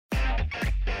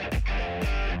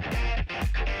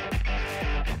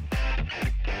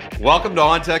Welcome to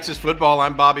On Texas Football.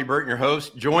 I'm Bobby Burton, your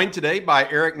host, joined today by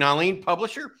Eric Nahlin,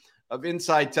 publisher of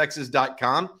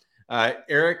InsideTexas.com.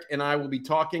 Eric and I will be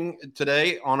talking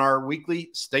today on our weekly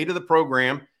State of the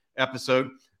Program episode.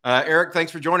 Eric,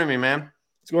 thanks for joining me, man.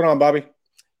 What's going on, Bobby?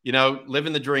 You know,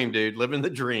 living the dream, dude. Living the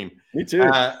dream. Me too.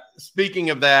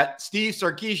 Speaking of that, Steve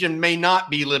Sarkisian may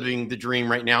not be living the dream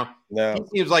right now. No.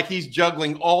 He seems like he's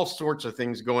juggling all sorts of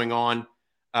things going on,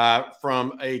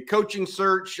 from a coaching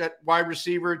search at wide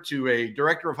receiver to a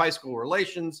director of high school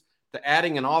relations to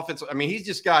adding an offense. I mean, he's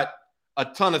just got a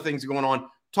ton of things going on.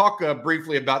 Talk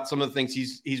briefly about some of the things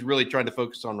he's really trying to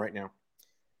focus on right now.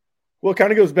 Well, it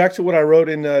kind of goes back to what I wrote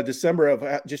in December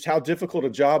of just how difficult a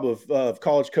job of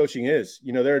college coaching is.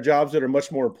 You know, there are jobs that are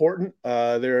much more important.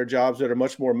 There are jobs that are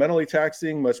much more mentally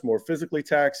taxing, much more physically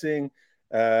taxing.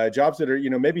 Jobs that are, you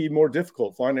know, maybe more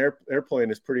difficult. Flying an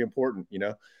airplane is pretty important, you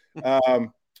know.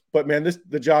 But man,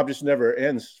 the job just never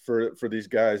ends for these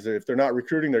guys. If they're not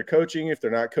recruiting, they're coaching. If they're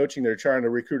not coaching, they're trying to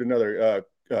recruit another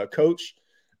coach.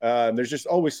 There's just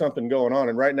always something going on.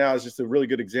 And right now is just a really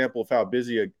good example of how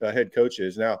busy a head coach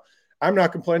is. Now, I'm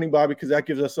not complaining, Bobby, because that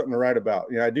gives us something to write about.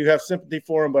 You know, I do have sympathy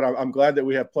for him, but I'm glad that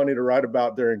we have plenty to write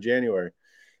about during January.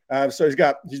 So he's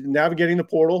navigating the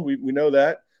portal. We know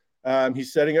that.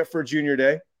 He's setting up for junior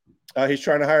day. He's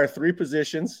trying to hire 3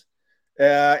 positions.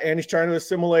 And he's trying to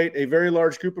assimilate a very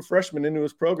large group of freshmen into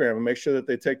his program and make sure that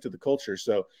they take to the culture.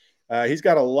 So he's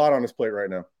got a lot on his plate right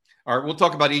now. All right, we'll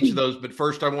talk about each of those. But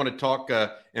first, I want to talk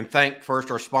and thank first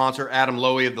our sponsor, Adam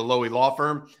Lowy of the Lowy Law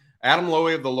Firm. Adam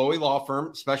Lowy of the Lowy Law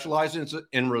Firm specializes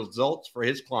in results for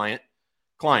his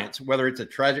clients, whether it's a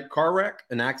tragic car wreck,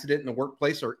 an accident in the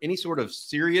workplace, or any sort of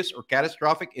serious or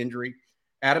catastrophic injury.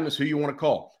 Adam is who you want to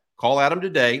call. Call Adam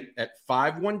today at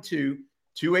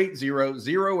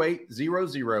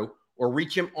 512-280-0800 or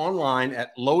reach him online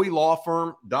at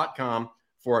loweylawfirm.com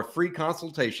for a free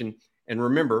consultation. And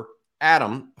remember,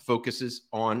 Adam focuses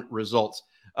on results.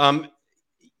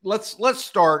 Let's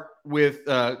start with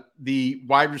the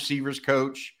wide receivers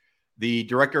coach, the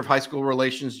director of high school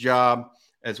relations job,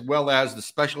 as well as the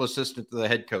special assistant to the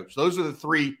head coach. Those are the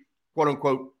 3 quote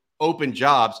unquote open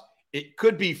jobs. It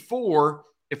could be 4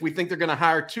 if we think they're going to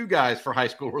hire 2 guys for high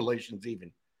school relations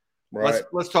even. Right.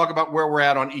 Let's talk about where we're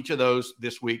at on each of those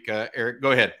this week. Eric,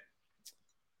 go ahead.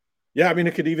 Yeah, I mean,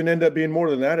 it could even end up being more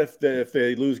than that if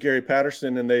they lose Gary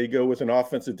Patterson and they go with an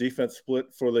offensive defense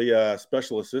split for the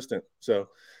special assistant. So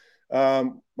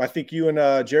I think you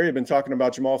and Jerry have been talking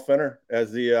about Jamal Fenner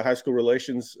as the high school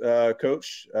relations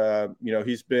coach. You know,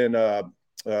 he's been a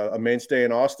mainstay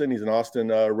in Austin. He's an Austin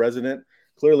resident.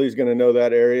 Clearly, he's going to know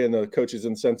that area and the coaches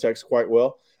in Centex quite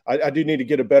well. I do need to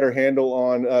get a better handle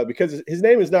on because his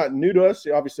name is not new to us.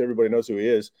 Obviously, everybody knows who he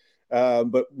is,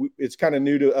 but it's kind of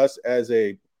new to us as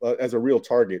a real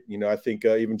target. You know, I think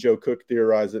even Joe Cook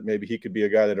theorized that maybe he could be a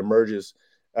guy that emerges.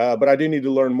 But I do need to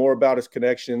learn more about his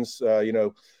connections. You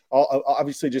know,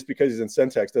 obviously, just because he's in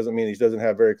Centex doesn't mean he doesn't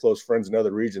have very close friends in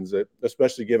other regions,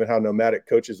 especially given how nomadic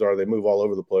coaches are. They move all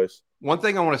over the place. One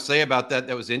thing I want to say about that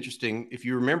was interesting. If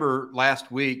you remember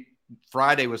last week,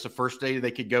 Friday was the first day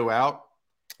they could go out.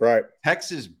 Right.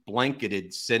 Texas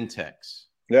blanketed Centex.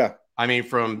 Yeah. I mean,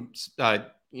 from,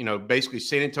 basically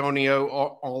San Antonio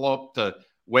all up to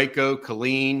Waco,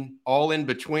 Killeen, all in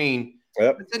between.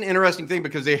 Yep. It's an interesting thing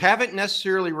because they haven't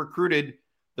necessarily recruited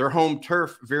their home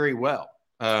turf very well.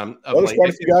 There's quite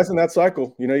a few guys in that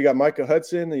cycle. You know, you got Micah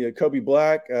Hudson, you got Kobe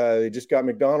Black. They just got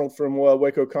McDonald from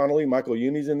Waco Connolly. Michael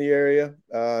Uni's in the area.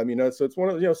 So it's one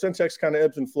of Centex kind of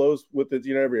ebbs and flows with it.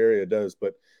 You know, every area does,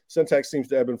 but Centex seems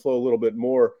to ebb and flow a little bit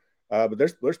more. But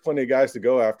there's plenty of guys to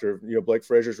go after. You know, Blake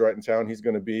Frazier's right in town. He's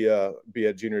going to be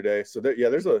at junior day. So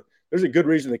there's a good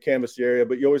reason to canvass the area,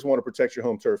 but you always want to protect your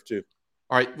home turf too.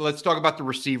 All right, let's talk about the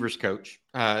receivers coach.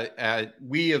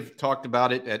 We have talked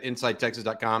about it at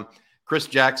InsideTexas.com. Chris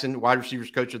Jackson, wide receivers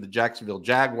coach of the Jacksonville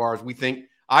Jaguars.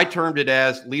 I termed it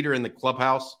as leader in the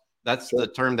clubhouse. That's the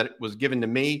term that was given to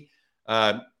me.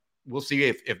 We'll see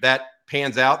if that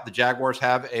pans out. The Jaguars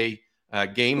have a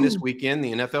game this weekend,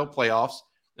 the NFL playoffs.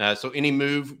 So any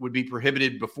move would be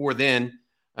prohibited before then.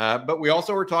 But we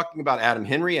also were talking about Adam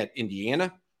Henry at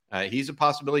Indiana. He's a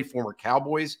possibility, former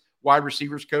Cowboys wide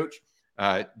receivers coach.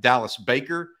 Dallas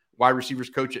Baker, wide receivers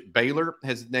coach at Baylor,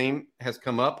 his name has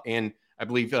come up, and I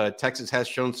believe Texas has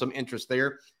shown some interest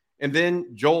there. And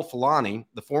then Joel Falani,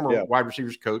 the former wide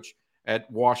receivers coach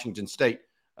at Washington State.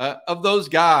 Of those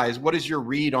guys, what is your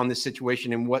read on this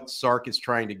situation and what Sark is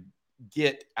trying to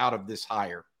get out of this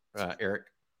hire, Eric?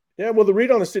 Yeah, well, the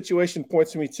read on the situation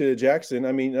points me to Jackson.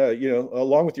 I mean,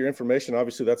 along with your information,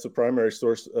 obviously that's the primary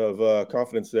source of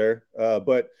confidence there.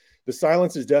 But the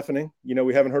silence is deafening.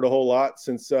 We haven't heard a whole lot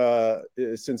since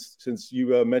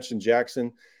you mentioned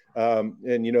Jackson.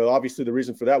 And obviously the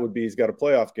reason for that would be he's got a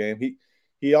playoff game.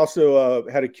 He also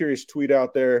had a curious tweet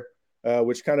out there,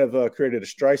 which kind of created a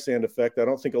Streisand effect. I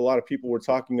don't think a lot of people were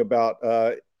talking about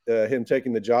him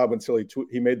taking the job until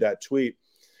he made that tweet.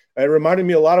 It reminded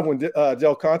me a lot of when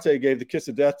Del Conte gave the kiss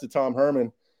of death to Tom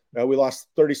Herman. We lost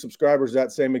 30 subscribers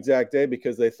that same exact day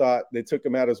because they thought they took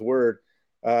him at his word.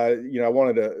 I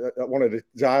wanted to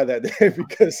die that day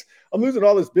because I'm losing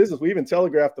all this business. We even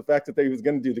telegraphed the fact that he was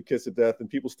going to do the kiss of death, and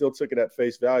people still took it at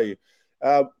face value.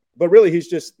 But really, he's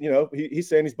just, he's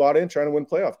saying he's bought in, trying to win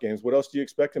playoff games. What else do you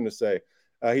expect him to say?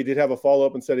 He did have a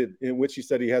follow-up in which he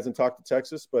said he hasn't talked to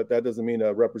Texas, but that doesn't mean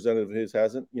a representative of his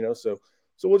hasn't.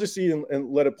 So we'll just see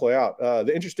and let it play out.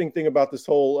 The interesting thing about this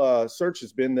whole search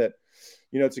has been that,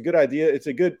 it's a good idea. It's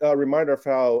a good reminder of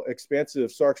how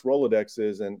expansive Sark's Rolodex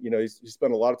is. And, he's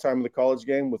spent a lot of time in the college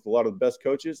game with a lot of the best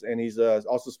coaches, and he's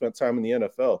also spent time in the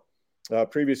NFL.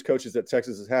 Previous coaches that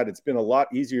Texas has had, it's been a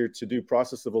lot easier to do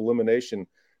process of elimination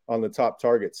on the top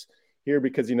targets here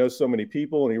because he knows so many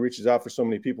people and he reaches out for so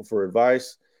many people for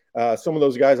advice. Some of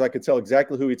those guys, I could tell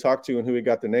exactly who he talked to and who he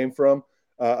got the name from.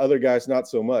 Other guys, not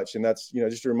so much. And that's,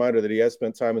 just a reminder that he has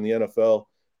spent time in the NFL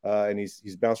and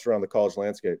he's bounced around the college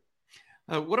landscape.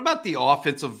 What about the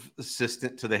offensive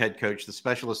assistant to the head coach, the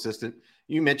special assistant?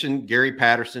 You mentioned Gary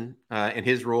Patterson and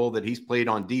his role that he's played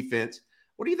on defense.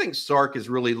 What do you think Sark is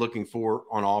really looking for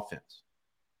on offense?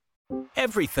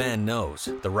 Every fan knows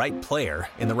the right player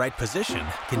in the right position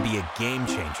can be a game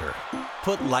changer.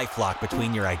 Put LifeLock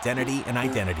between your identity and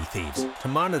identity thieves to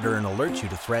monitor and alert you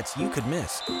to threats you could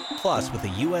miss. Plus, with a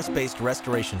U.S.-based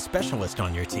restoration specialist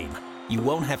on your team, you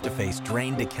won't have to face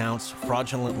drained accounts,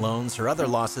 fraudulent loans, or other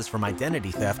losses from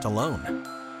identity theft alone.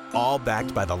 All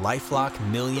backed by the LifeLock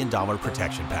 $1 Million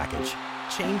Protection Package.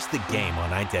 Change the game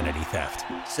on identity theft.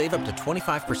 Save up to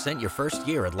 25% your first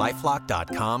year at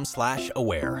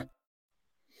LifeLock.com/aware.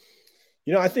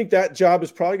 I think that job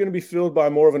is probably going to be filled by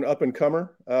more of an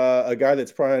up-and-comer, a guy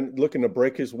that's probably looking to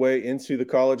break his way into the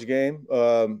college game,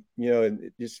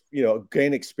 and just,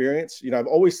 gain experience. I've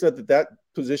always said that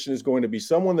position is going to be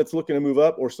someone that's looking to move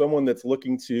up or someone that's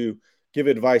looking to give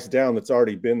advice down that's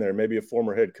already been there, maybe a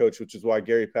former head coach, which is why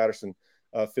Gary Patterson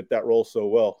fit that role so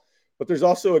well. But there's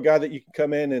also a guy that you can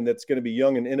come in and that's going to be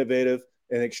young and innovative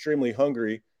and extremely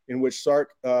hungry, in which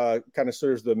Sark kind of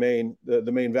serves the main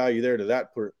value there to that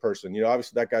person.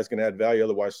 Obviously that guy's going to add value.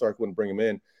 Otherwise Sark wouldn't bring him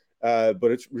in.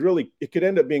 But it could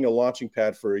end up being a launching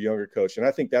pad for a younger coach. And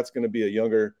I think that's going to be a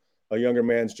younger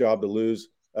man's job to lose.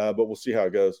 But we'll see how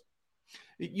it goes.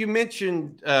 You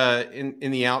mentioned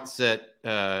in the outset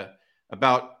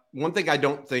about one thing I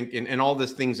don't think, and all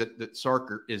these things that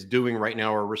Sark is doing right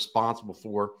now are responsible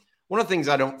for. One of the things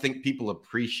I don't think people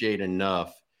appreciate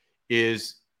enough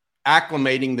is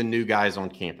acclimating the new guys on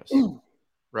campus,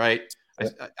 right?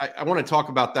 I want to talk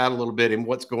about that a little bit and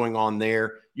what's going on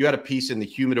there. You had a piece in the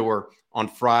Humidor on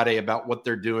Friday about what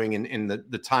they're doing and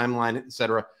the timeline, et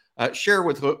cetera. Share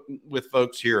with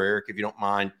folks here, Eric, if you don't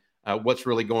mind, what's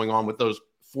really going on with those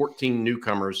 14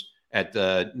 newcomers at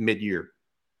mid-year.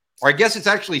 Or I guess it's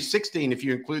actually 16 if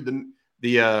you include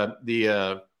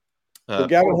Gavin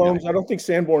Holmes. I don't think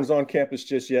Sanborn's on campus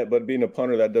just yet, but being a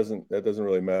punter, that doesn't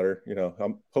really matter.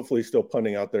 I'm hopefully still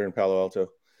punting out there in Palo Alto.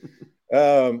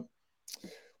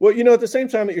 Well, at the same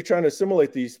time that you're trying to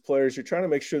assimilate these players, you're trying to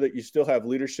make sure that you still have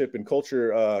leadership and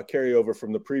culture carryover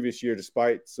from the previous year,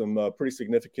 despite some pretty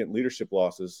significant leadership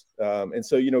losses. And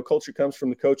so, culture comes from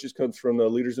the coaches, comes from the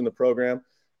leaders in the program,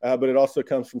 but it also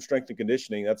comes from strength and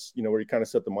conditioning. That's, where you kind of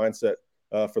set the mindset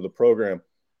for the program.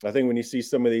 I think when you see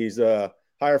some of these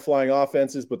higher flying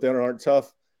offenses, but then aren't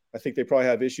tough, I think they probably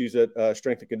have issues at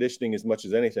strength and conditioning as much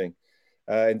as anything.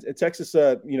 And Texas,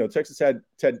 Texas had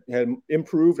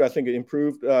improved. I think it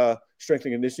improved strength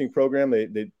and conditioning program.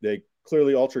 They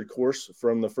clearly altered course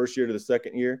from the first year to the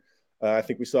second year. I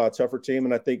think we saw a tougher team,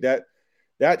 and I think that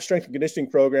strength and conditioning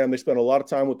program, they spent a lot of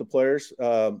time with the players.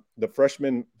 The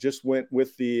freshmen just went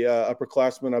with the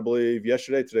upperclassmen, I believe,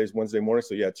 yesterday. Today's Wednesday morning,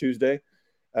 so Tuesday.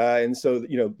 And so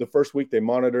the first week they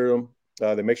monitor them.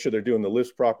 They make sure they're doing the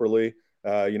lifts properly.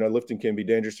 Lifting can be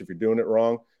dangerous if you're doing it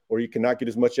wrong, or you cannot get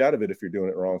as much out of it if you're doing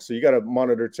it wrong. So you got to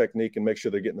monitor technique and make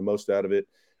sure they're getting the most out of it.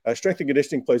 Strength and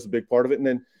conditioning plays a big part of it. And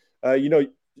then,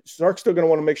 Sark's still going to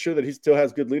want to make sure that he still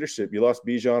has good leadership. You lost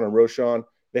Bijan and Roschon.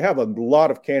 They have a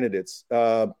lot of candidates,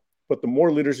 but the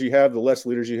more leaders you have, the less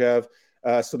leaders you have.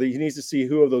 So that he needs to see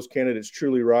who of those candidates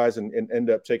truly rise and end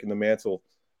up taking the mantle.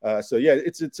 It's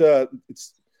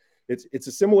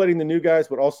assimilating the new guys,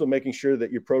 but also making sure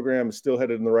that your program is still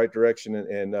headed in the right direction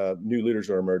and new leaders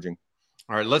are emerging.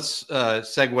 All right, let's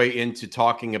segue into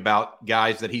talking about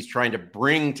guys that he's trying to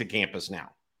bring to campus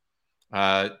now,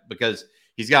 because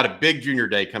he's got a big junior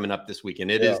day coming up this weekend.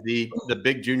 It is the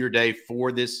big junior day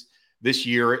for this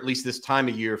year, at least this time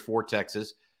of year for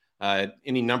Texas.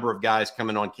 Any number of guys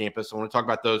coming on campus. I want to talk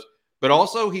about those, but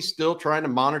also he's still trying to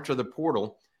monitor the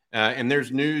portal. And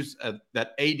there's news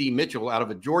that A.D. Mitchell out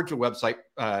of a Georgia website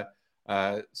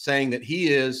saying that he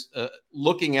is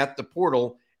looking at the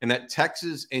portal and that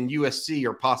Texas and USC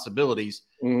are possibilities.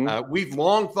 Mm-hmm. We've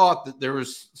long thought that there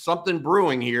was something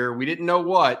brewing here. We didn't know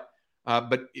what,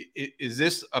 but is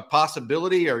this a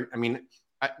possibility? Or, I mean,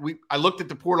 I looked at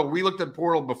the portal. We looked at the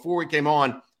portal before we came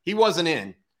on. He wasn't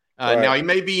in. Right. Now he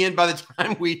may be in by the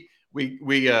time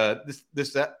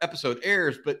this episode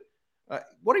airs. But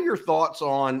what are your thoughts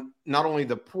on not only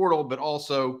the portal but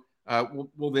also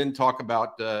we'll then talk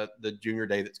about the junior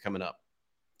day that's coming up?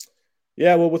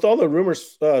 Yeah, well, with all the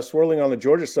rumors swirling on the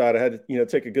Georgia side, I had to,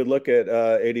 take a good look at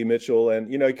A.D. Mitchell,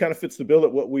 and he kind of fits the bill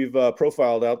at what we've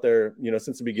profiled out there,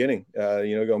 since the beginning.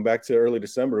 Going back to early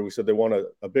December, we said they want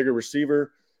a bigger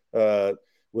receiver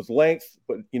with length,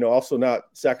 but also not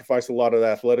sacrifice a lot of the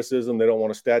athleticism. They don't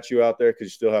want a statue out there because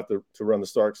you still have to run the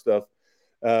Stark stuff,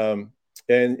 and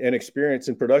experience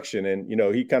in production. And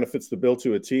he kind of fits the bill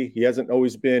to a T. He hasn't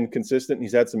always been consistent.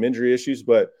 He's had some injury issues,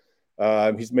 but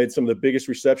he's made some of the biggest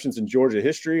receptions in Georgia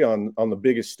history on the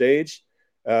biggest stage.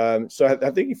 So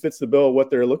I think he fits the bill of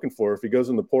what they're looking for. If he goes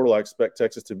in the portal, I expect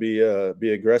Texas to be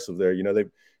aggressive there.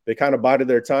 They kind of bided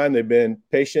their time. They've been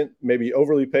patient, maybe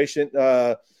overly patient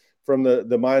from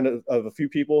the mind of a few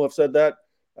people have said that.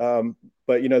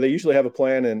 But they usually have a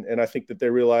plan, and I think that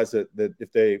they realize that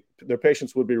if their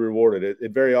patience would be rewarded.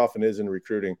 It very often is in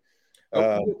recruiting.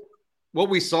 What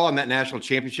we saw in that national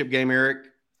championship game, Eric,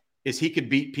 is he could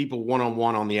beat people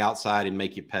one-on-one on the outside and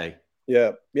make you pay.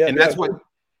 Yeah. And that's what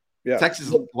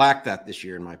Texas lacked that this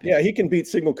year, in my opinion. Yeah, he can beat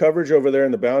single coverage over there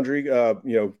in the boundary,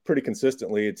 pretty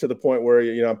consistently, to the point where,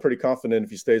 I'm pretty confident if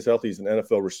he stays healthy, he's an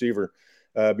NFL receiver.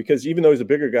 Because even though he's a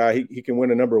bigger guy, he can win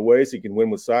a number of ways. He can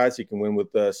win with size. He can win with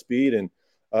speed. And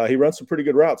he runs some pretty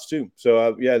good routes, too.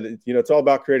 So, it's all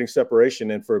about creating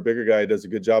separation. And for a bigger guy, he does a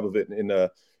good job of it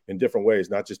in different ways,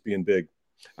 not just being big.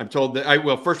 I'm told that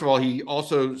first of all, he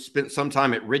also spent some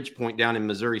time at Ridge Point down in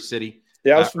Missouri City.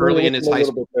 Yeah, I was early in his high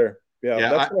school there.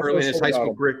 Early in his high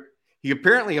school career. He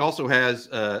apparently also has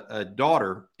a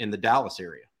daughter in the Dallas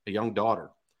area, a young daughter.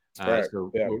 Right.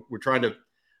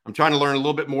 I'm trying to learn a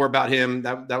little bit more about him.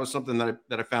 That was something that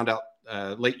I found out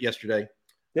late yesterday.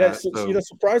 Yeah,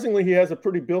 surprisingly, he has a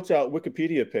pretty built-out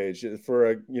Wikipedia page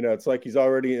for it's like he's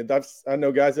already. I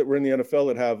know guys that were in the NFL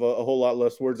that have a whole lot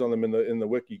less words on them in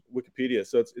the Wikipedia.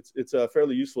 So it's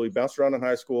fairly useful. He bounced around in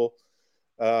high school,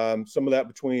 some of that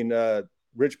between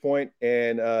Ridge Point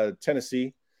and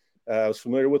Tennessee. I was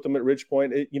familiar with him at Ridge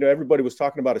Point. Everybody was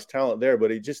talking about his talent there,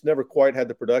 but he just never quite had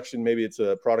the production. Maybe it's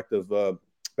a product of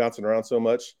bouncing around so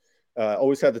much.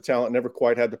 Always had the talent, never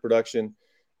quite had the production.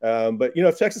 But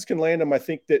if Texas can land him, I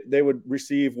think that they would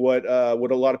receive what a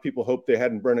lot of people hope they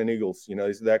had in Brennan Eagles.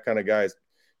 He's that kind of guy. He's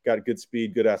got good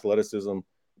speed, good athleticism,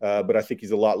 but I think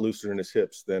he's a lot looser in his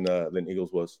hips than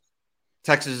Eagles was.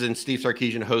 Texas and Steve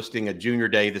Sarkisian hosting a junior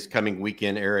day this coming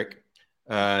weekend, Eric.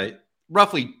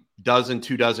 Roughly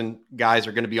 2 dozen guys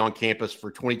are going to be on campus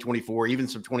for 2024. Even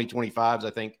some 2025s,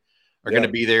 I think, are going to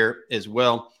be there as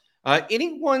well.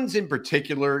 Any ones in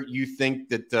particular you think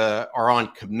that are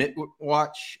on commit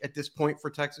watch at this point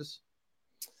for Texas?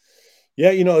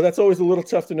 Yeah, that's always a little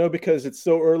tough to know because it's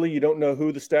so early. You don't know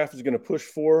who the staff is going to push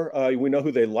for. We know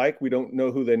who they like. We don't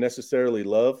know who they necessarily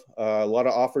love. A lot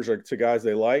of offers are to guys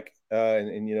they like,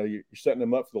 and you're setting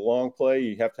them up for the long play.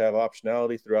 You have to have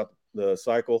optionality throughout the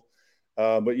cycle.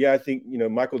 But yeah, I think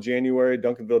Michael January,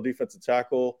 Duncanville defensive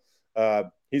tackle.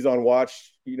 He's on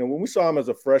watch. When we saw him as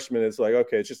a freshman, it's like,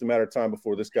 okay, it's just a matter of time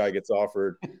before this guy gets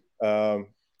offered.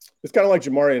 It's kind of like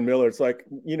Jamarian Miller. It's like,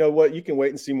 you know what, you can wait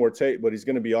and see more tape, but he's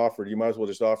going to be offered. You might as well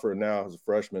just offer him now as a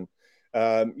freshman.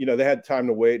 They had time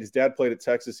to wait. His dad played at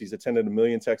Texas. He's attended 1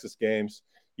 million Texas games.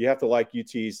 You have to like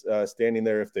UT's standing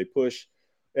there if they push.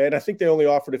 And I think they only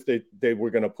offered if they were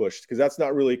going to push, because that's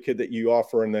not really a kid that you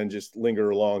offer and then just linger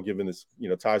along, given this,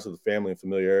 ties with the family and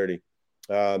familiarity.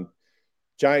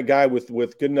 Giant guy with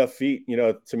good enough feet.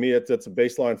 To me, that's a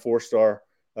baseline 4-star.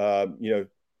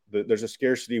 There's a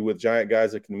scarcity with giant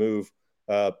guys that can move.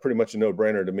 Pretty much a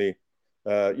no-brainer to me.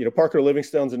 Parker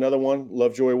Livingstone's another one.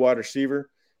 Lovejoy wide receiver.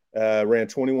 Ran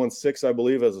 21.6, I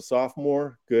believe, as a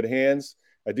sophomore. Good hands.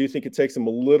 I do think it takes him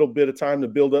a little bit of time to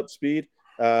build up speed,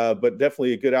 but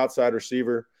definitely a good outside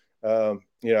receiver.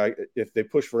 If they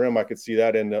push for him, I could see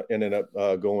that ending up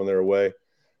going their way.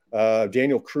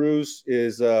 Daniel Cruz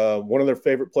is one of their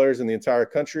favorite players in the entire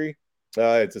country.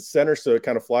 It's a center, so it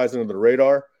kind of flies under the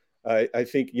radar. I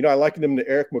think, I likened him to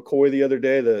Eric McCoy the other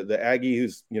day, the Aggie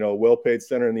who's, a well-paid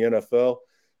center in the NFL.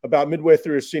 About midway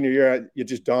through his senior year, it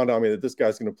just dawned on me that this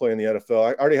guy's going to play in the NFL.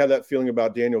 I already had that feeling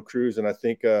about Daniel Cruz, and I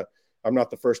think I'm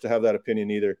not the first to have that opinion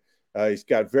either. He's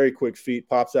got very quick feet,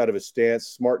 pops out of his stance,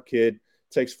 smart kid,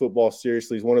 takes football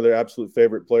seriously. He's one of their absolute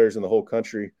favorite players in the whole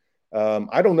country.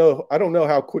 I don't know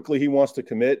how quickly he wants to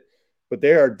commit, but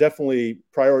they are definitely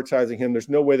prioritizing him. There's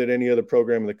no way that any other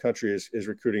program in the country is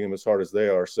recruiting him as hard as they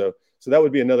are. So that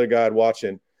would be another guy I'd watch.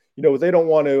 And, they don't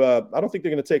want to I don't think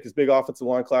they're going to take as big offensive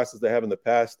line classes they have in the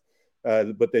past,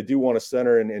 but they do want a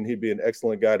center, and he'd be an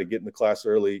excellent guy to get in the class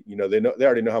early. They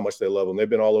already know how much they love him. They've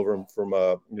been all over him from,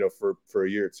 for a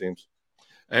year, it seems.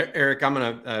 Eric, I'm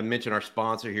going to mention our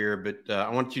sponsor here, but I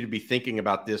want you to be thinking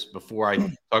about this before I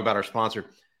talk about our sponsor.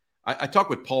 I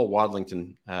talked with Paul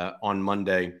Wadlington on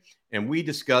Monday, and we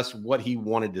discussed what he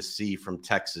wanted to see from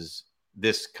Texas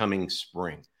this coming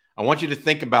spring. I want you to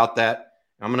think about that.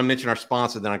 I'm going to mention our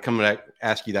sponsor, then I'm coming to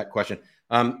ask you that question.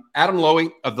 Adam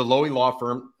Lowy of the Lowy Law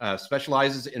Firm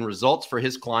specializes in results for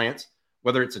his clients,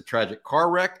 whether it's a tragic car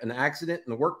wreck, an accident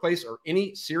in the workplace, or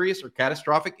any serious or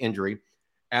catastrophic injury.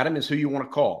 Adam is who you want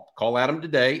to call. Call Adam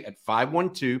today at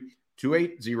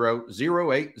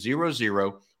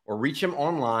 512-280-0800 or reach him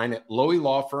online at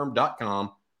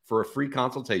loweylawfirm.com for a free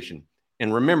consultation.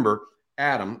 And remember,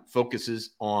 Adam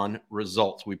focuses on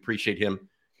results. We appreciate him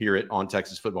here on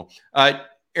Texas Football.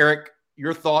 Eric,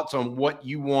 your thoughts on what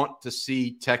you want to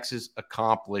see Texas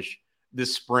accomplish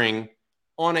this spring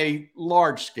on a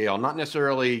large scale, not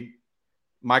necessarily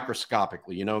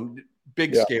microscopically,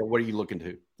 big scale. What are you looking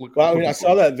to? Well, I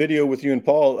saw that video with you and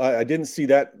Paul. I didn't see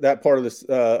that part of this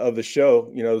of the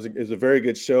show. It was a very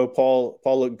good show. Paul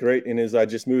looked great in his "I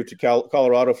just moved to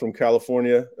Colorado from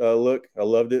California" look. I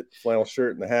loved it. Flannel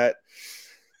shirt and the hat.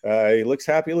 He looks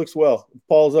happy. He looks well.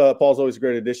 Paul's always a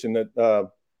great addition. It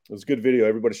was a good video.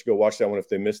 Everybody should go watch that one if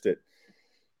they missed it.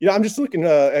 I'm just looking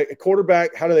at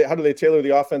quarterback. How do they tailor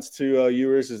the offense to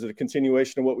Ewers? Is it a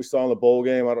continuation of what we saw in the bowl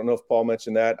game? I don't know if Paul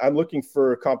mentioned that. I'm looking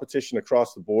for competition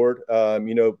across the board.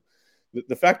 The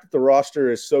fact that the roster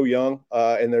is so young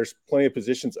and there's plenty of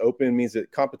positions open means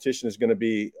that competition is going to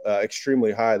be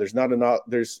extremely high. There's not enough.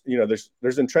 There's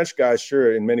entrenched guys,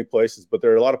 sure, in many places, but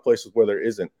there are a lot of places where there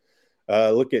isn't.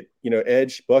 Look at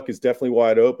edge. Buck is definitely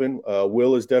wide open.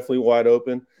 Will is definitely wide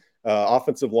open.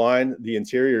 Offensive line, the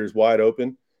interior is wide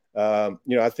open.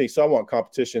 I think so. I want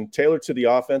competition tailored to the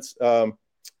offense. I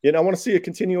want to see a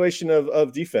continuation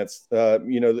of defense. Are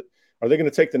they going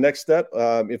to take the next step?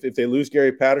 If they lose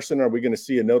Gary Patterson, are we going to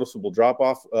see a noticeable drop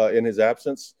off in his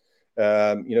absence?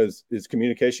 Is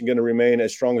communication going to remain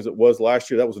as strong as it was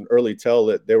last year? That was an early tell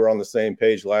that they were on the same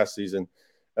page last season.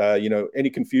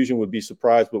 Any confusion would be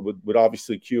surprised, but would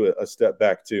obviously cue a step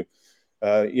back too.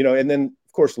 And then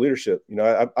of course, leadership.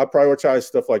 I prioritize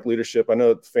stuff like leadership. I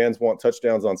know fans want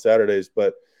touchdowns on Saturdays,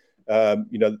 but the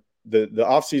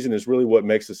offseason is really what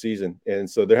makes the season. And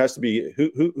so there has to be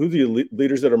who the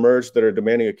leaders that emerge that are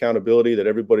demanding accountability, that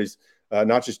everybody's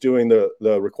not just doing the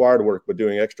required work, but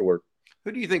doing extra work.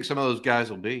 Who do you think some of those guys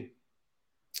will be?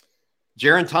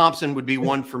 Jaron Thompson would be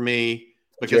one for me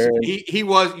because he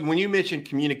was, when you mentioned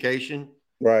communication,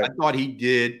 right? I thought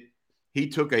he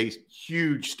took a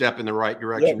huge step in the right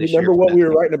direction. Yeah, remember what we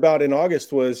were writing about in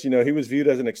August was, he was viewed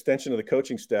as an extension of the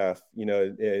coaching staff.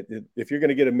 If you're going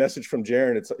to get a message from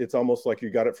Jaron, it's almost like you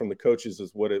got it from the coaches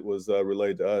is what it was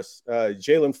relayed to us.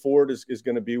 Jalen Ford is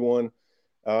going to be one.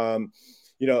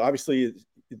 Obviously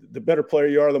the better player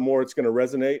you are, the more it's going to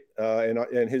resonate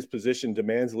and his position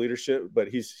demands leadership, but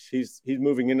he's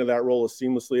moving into that role as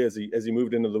seamlessly as he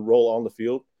moved into the role on the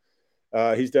field.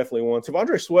 He's definitely one.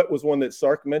 Savondre Sweat was one that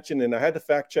Sark mentioned, and I had to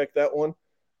fact check that one.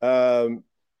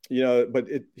 But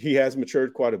he has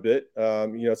matured quite a bit.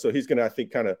 So he's going to, I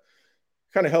think, kind of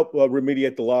help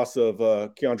remediate the loss of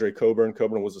Keandre Coburn.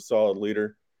 Coburn was a solid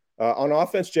leader. On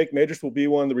offense, Jake Majors will be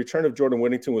one. The return of Jordan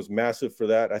Whittington was massive for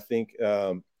that. I think,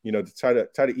 to try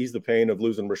to ease the pain of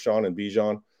losing Rashawn and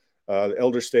Bijan, the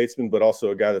elder statesman, but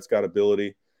also a guy that's got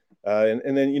ability.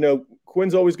 And then,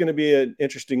 Quinn's always going to be an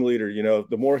interesting leader.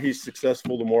 The more he's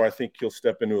successful, the more I think he'll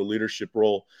step into a leadership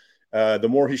role. The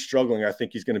more he's struggling, I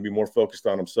think he's going to be more focused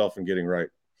on himself and getting right.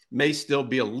 May still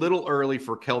be a little early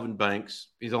for Kelvin Banks.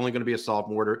 He's only going to be a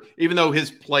sophomore, even though his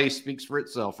play speaks for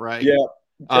itself, right? Yeah.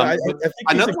 I think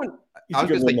another one, I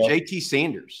was going to say JT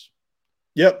Sanders.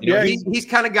 Yep. He's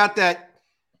kind of got that.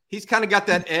 He's kind of got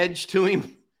that edge to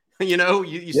him. You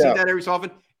see that every so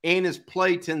often. And his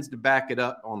play tends to back it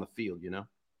up on the field,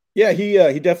 Yeah, he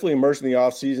definitely emerged in the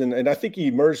offseason, and I think he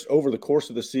emerged over the course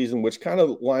of the season, which kind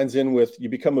of lines in with you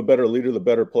become a better leader the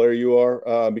better player you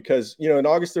are. Because in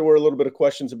August there were a little bit of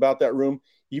questions about that room,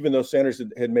 even though Sanders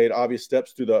had made obvious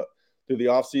steps through the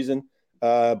offseason.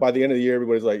 By the end of the year,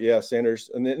 everybody's like, "Yeah, Sanders."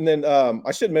 And then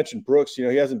I should mention Brooks. He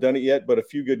hasn't done it yet, but a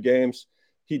few good games.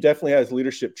 He definitely has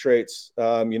leadership traits.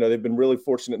 They've been really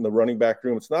fortunate in the running back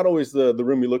room. It's not always the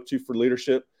room you look to for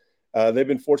leadership. They've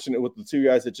been fortunate with the two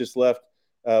guys that just left.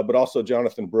 But also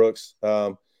Jonathan Brooks.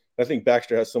 I think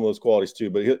Baxter has some of those qualities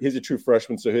too, but he's a true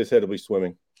freshman, so his head will be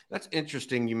swimming. That's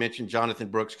interesting. You mentioned Jonathan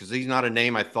Brooks because he's not a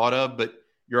name I thought of, but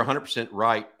you're 100%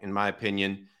 right, in my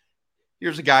opinion.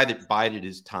 Here's a guy that bided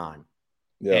his time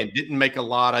and didn't make a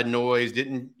lot of noise.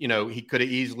 He could have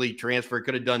easily transferred,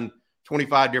 could have done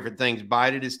 25 different things,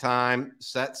 bided his time,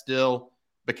 sat still,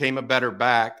 became a better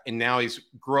back, and now he's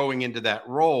growing into that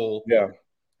role. Yeah.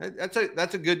 That's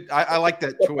a good. I like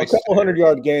that choice. A couple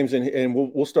 100-yard games, and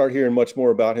we'll start hearing much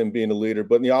more about him being a leader.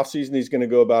 But in the offseason, he's going to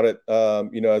go about it,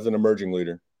 as an emerging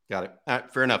leader. Got it. All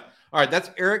right, fair enough. All right,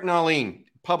 that's Eric Nahlin,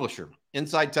 publisher,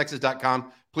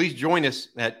 InsideTexas.com. Please join us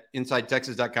at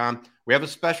InsideTexas.com. We have a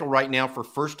special right now for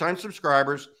first-time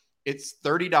subscribers. It's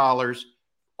 $30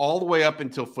 all the way up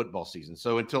until football season.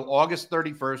 So until August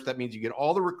 31st, that means you get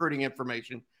all the recruiting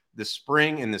information this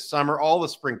spring and this summer, all the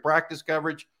spring practice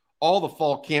coverage, all the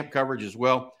fall camp coverage as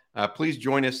well. Please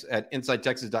join us at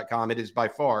InsideTexas.com. It is by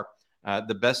far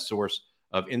the best source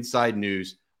of inside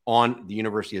news on the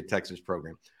University of Texas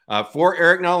program. For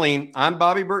Eric Nahlin, I'm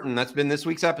Bobby Burton. That's been this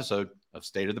week's episode of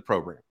State of the Program.